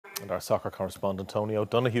And our soccer correspondent Tony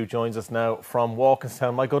O'Donoghue joins us now from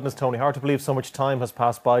Walkinstown. My goodness, Tony, hard to believe so much time has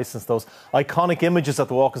passed by since those iconic images at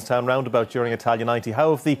the Walkinstown Roundabout during Italia 90.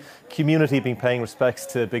 How have the community been paying respects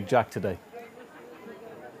to Big Jack today?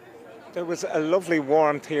 There was a lovely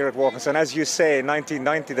warmth here at Walkinstown. As you say,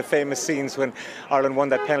 1990, the famous scenes when Ireland won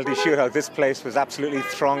that penalty shootout, this place was absolutely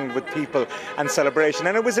thronged with people and celebration.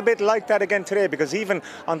 And it was a bit like that again today, because even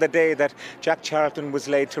on the day that Jack Charlton was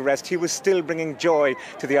laid to rest, he was still bringing joy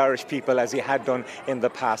to the Irish people as he had done in the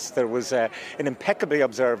past. There was an impeccably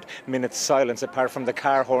observed minute's silence, apart from the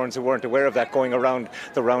car horns who weren't aware of that going around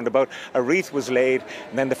the roundabout. A wreath was laid,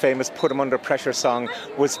 and then the famous Put 'Em Under Pressure song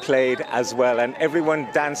was played as well. And everyone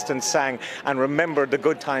danced and sang and remembered the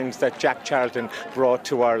good times that Jack Charlton brought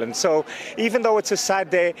to Ireland. So even though it's a sad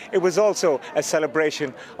day, it was also a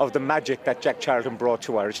celebration of the magic that Jack Charlton brought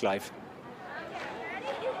to Irish life.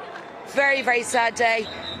 Very, very sad day,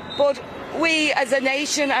 but we as a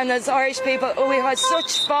nation and as Irish people, we had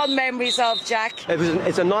such fond memories of Jack.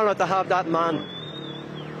 It's an honour to have that man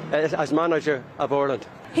as manager of Ireland.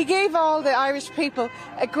 He gave all the Irish people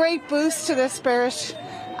a great boost to their spirit,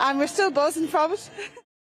 and we're still buzzing from it.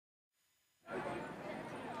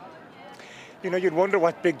 You know, you'd wonder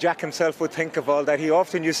what Big Jack himself would think of all that. He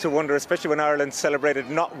often used to wonder, especially when Ireland celebrated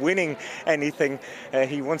not winning anything.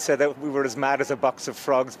 He once said that we were as mad as a box of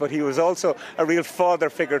frogs, but he was also a real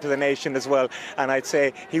father figure to the nation as well. And I'd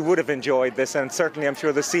say he would have enjoyed this, and certainly I'm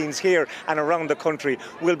sure the scenes here and around the country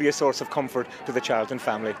will be a source of comfort to the Charlton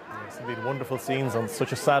family. Yes, indeed, wonderful scenes on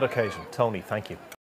such a sad occasion. Tony, thank you.